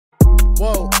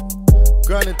Whoa,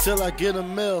 grinding till I get a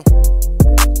mill.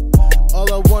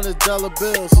 All I want is dollar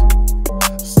bills.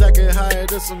 Stacking higher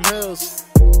than some hills.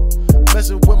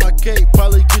 Messing with my cake,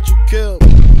 probably get you killed.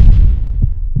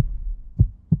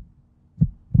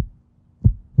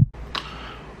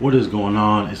 What is going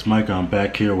on? It's Micah. I'm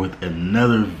back here with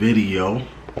another video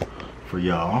for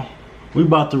y'all. We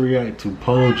about to react to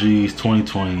Polo G's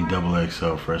 2020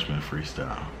 XXL Freshman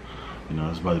Freestyle. You know,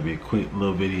 it's about to be a quick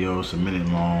little video. It's a minute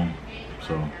long.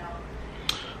 So,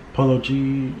 Polo G,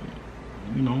 you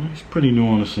know, he's pretty new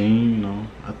on the scene. You know,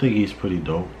 I think he's pretty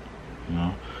dope. You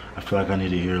know, I feel like I need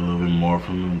to hear a little bit more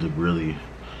from him to really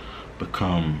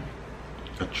become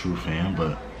a true fan.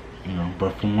 But, you know,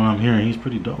 but from what I'm hearing, he's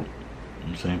pretty dope.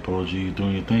 I'm saying, Polo G, you're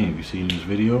doing your thing. If you see in this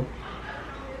video,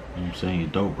 I'm saying you're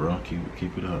dope, bro.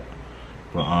 Keep it up.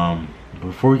 But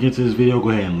before we get to this video, go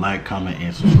ahead and like, comment,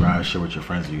 and subscribe. Share with your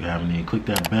friends if you haven't, and click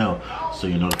that bell so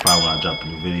you're notified when I drop a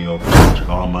new video. Check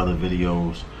all my other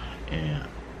videos. And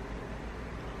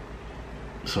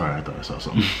sorry, I thought I saw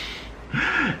something.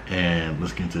 And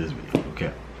let's get into this video.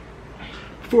 Okay.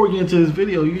 Before we get into this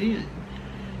video,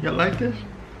 y'all like this?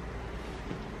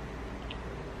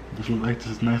 Just like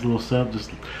this nice little setup.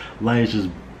 Just light is just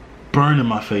burning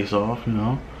my face off, you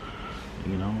know.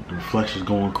 You know, the reflections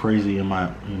going crazy in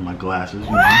my glasses.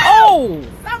 You know? Oh,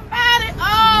 somebody!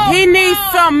 Oh, he needs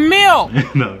some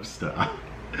milk. No, stop.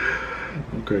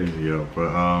 I'm crazy, yo.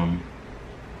 But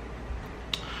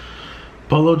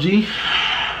Polo G,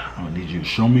 I'm gonna need you to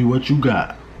show me what you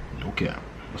got. Okay,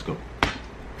 let's go.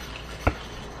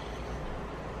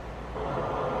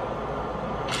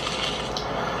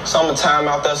 Summertime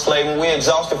out there slaving, we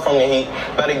exhausted from the heat.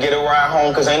 Better get a ride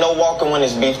home, cause ain't no walking when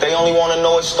it's beef. They only wanna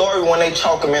know a story when they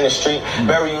chalk him in the street.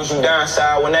 Bury usual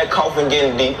downside when that coffin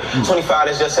getting deep. 25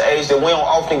 is just an age that we don't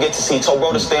often get to see. Told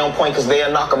bro to stay on point, cause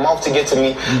they'll knock him off to get to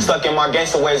me. Stuck in my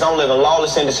gangster ways, I'm living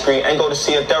lawless in the street. Ain't go to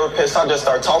see a therapist, I just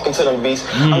start talking to them beasts.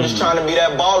 I'm just trying to be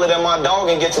that baller that my dog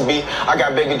and get to be. I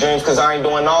got bigger dreams, cause I ain't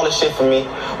doing all this shit for me.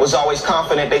 Was always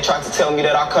confident, they tried to tell me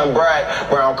that I couldn't brag.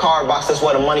 Brown card box, that's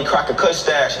where the money cracker could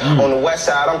stash. On the west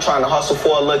side, I'm trying to hustle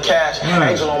for a little cash.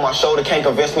 Angel on my shoulder can't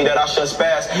convince me that I shouldn't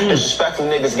spaz. Disrespectful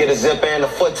niggas get a zip and a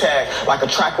foot tag. Like a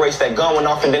track race, that gun went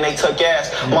off and then they took ass.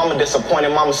 Mama disappointed,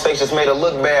 my mistakes just made her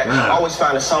look bad. Always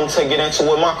finding something to get into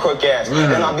with my crook ass.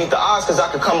 Then I beat the odds cause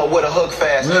I could come up with a hook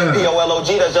fast. Polo,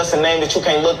 that's just a name that you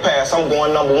can't look past. I'm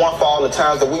going #1 for all the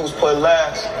times that we was put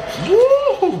last.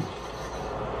 Woo!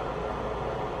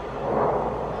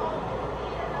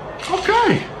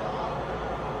 Okay.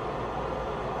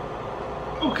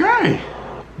 Okay.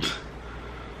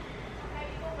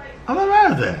 I'm not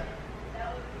mad at that.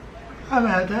 I'm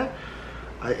mad at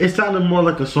that. It sounded more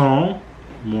like a song,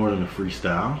 more than a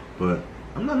freestyle, but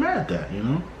I'm not mad at that, you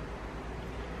know?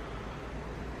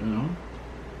 You know?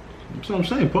 That's what I'm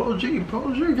saying. Polo G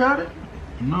got it.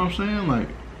 You know what I'm saying? Like,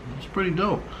 it's pretty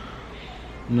dope.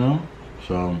 You know?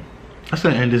 So, that's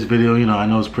gonna end this video. You know, I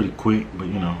know it's pretty quick, but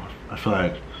you know, I feel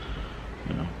like,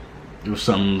 you know, there was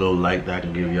something a little light that I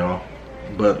can give y'all.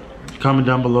 But comment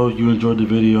down below if you enjoyed the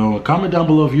video. Comment down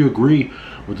below if you agree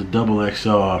with the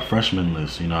XXL freshman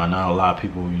list. You know, I know a lot of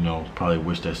people, you know, probably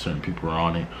wish that certain people were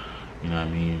on it. You know what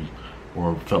I mean?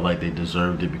 Or felt like they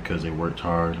deserved it because they worked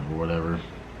hard or whatever.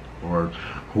 Or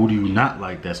who do you not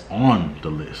like that's on the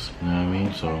list? You know what I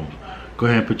mean? So go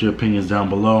ahead and put your opinions down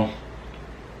below.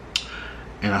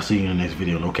 And I'll see you in the next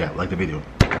video. No cap. Like the video.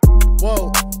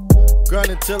 Whoa,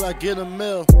 grinding till I get a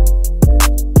mill.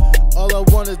 All I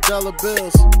want is dollar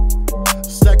bills.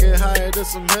 Stacking higher than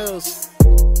some hills.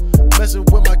 Messing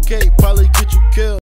with my cake, probably get you killed.